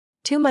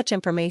Too much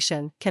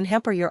information can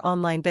hamper your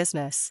online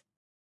business.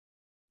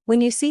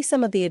 When you see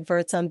some of the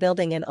adverts on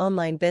building an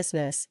online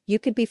business, you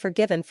could be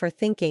forgiven for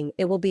thinking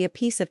it will be a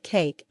piece of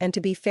cake, and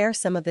to be fair,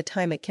 some of the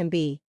time it can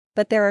be,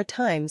 but there are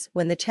times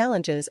when the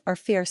challenges are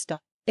fierce.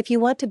 If you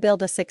want to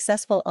build a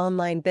successful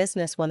online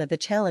business, one of the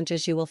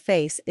challenges you will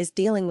face is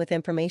dealing with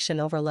information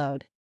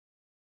overload.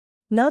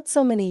 Not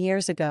so many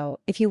years ago,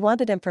 if you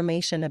wanted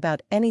information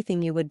about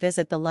anything, you would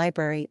visit the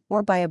library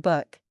or buy a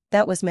book.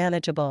 That was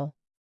manageable.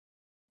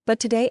 But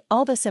today,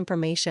 all this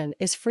information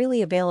is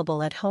freely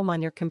available at home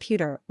on your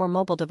computer or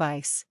mobile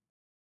device.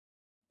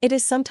 It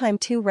is sometimes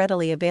too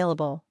readily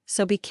available,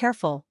 so be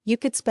careful. You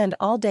could spend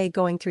all day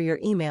going through your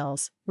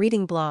emails,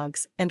 reading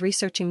blogs, and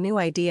researching new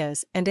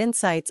ideas and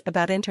insights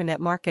about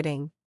internet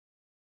marketing.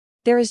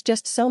 There is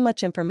just so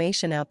much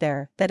information out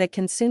there that it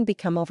can soon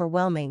become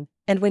overwhelming,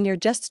 and when you're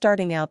just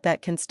starting out,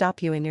 that can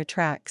stop you in your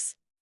tracks.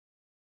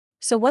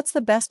 So what's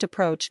the best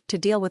approach to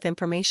deal with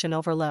information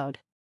overload?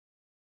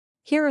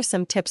 Here are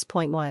some tips.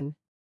 Point 1.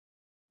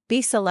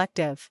 Be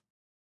selective.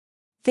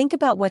 Think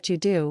about what you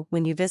do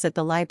when you visit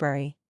the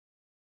library.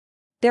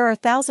 There are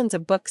thousands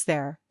of books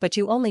there, but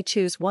you only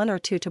choose one or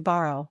two to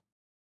borrow.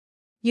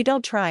 You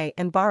don't try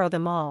and borrow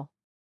them all.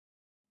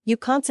 You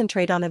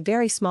concentrate on a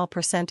very small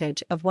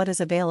percentage of what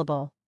is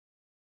available.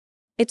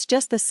 It's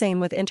just the same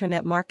with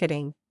internet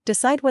marketing.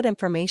 Decide what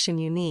information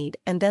you need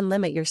and then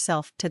limit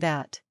yourself to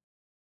that.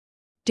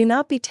 Do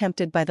not be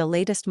tempted by the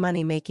latest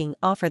money-making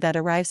offer that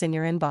arrives in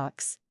your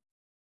inbox.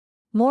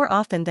 More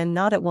often than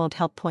not, it won't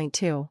help. Point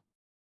 2.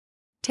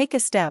 Take a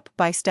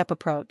step-by-step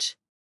approach.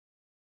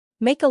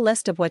 Make a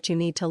list of what you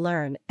need to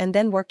learn and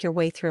then work your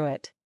way through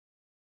it.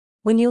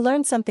 When you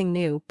learn something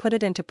new, put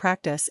it into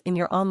practice in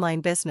your online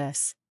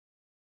business.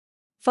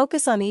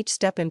 Focus on each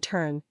step in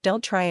turn,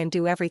 don't try and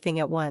do everything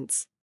at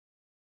once.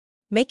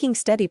 Making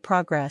steady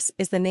progress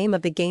is the name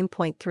of the game.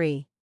 Point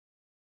 3.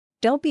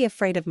 Don't be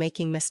afraid of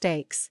making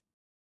mistakes.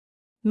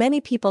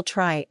 Many people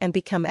try and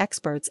become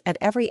experts at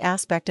every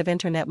aspect of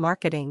internet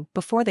marketing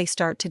before they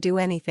start to do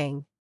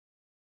anything.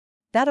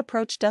 That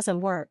approach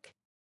doesn't work.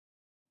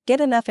 Get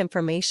enough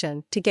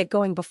information to get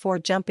going before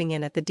jumping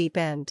in at the deep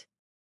end.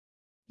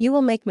 You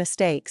will make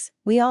mistakes,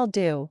 we all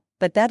do,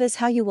 but that is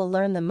how you will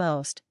learn the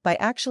most, by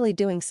actually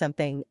doing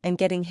something and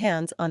getting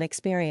hands-on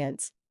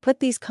experience. Put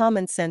these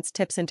common sense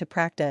tips into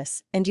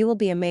practice, and you will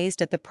be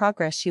amazed at the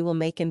progress you will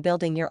make in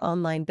building your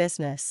online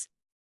business.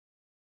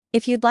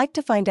 If you'd like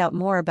to find out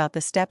more about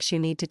the steps you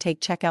need to take,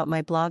 check out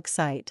my blog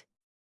site.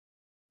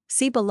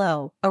 See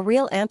below, a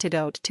real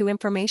antidote to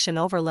information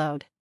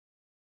overload.